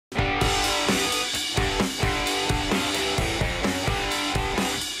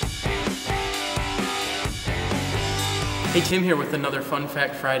Hey, Tim here with another Fun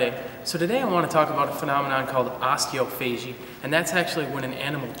Fact Friday. So today I want to talk about a phenomenon called osteophagy, and that's actually when an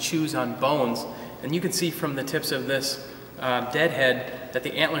animal chews on bones. And you can see from the tips of this dead head that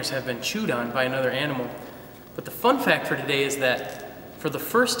the antlers have been chewed on by another animal. But the fun fact for today is that for the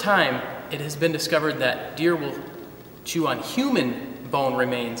first time it has been discovered that deer will chew on human bone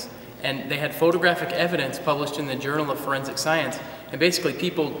remains. And they had photographic evidence published in the Journal of Forensic Science. And basically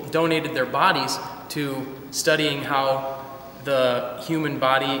people donated their bodies to studying how the human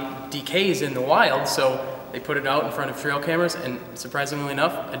body decays in the wild. So they put it out in front of trail cameras, and surprisingly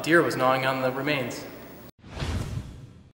enough, a deer was gnawing on the remains.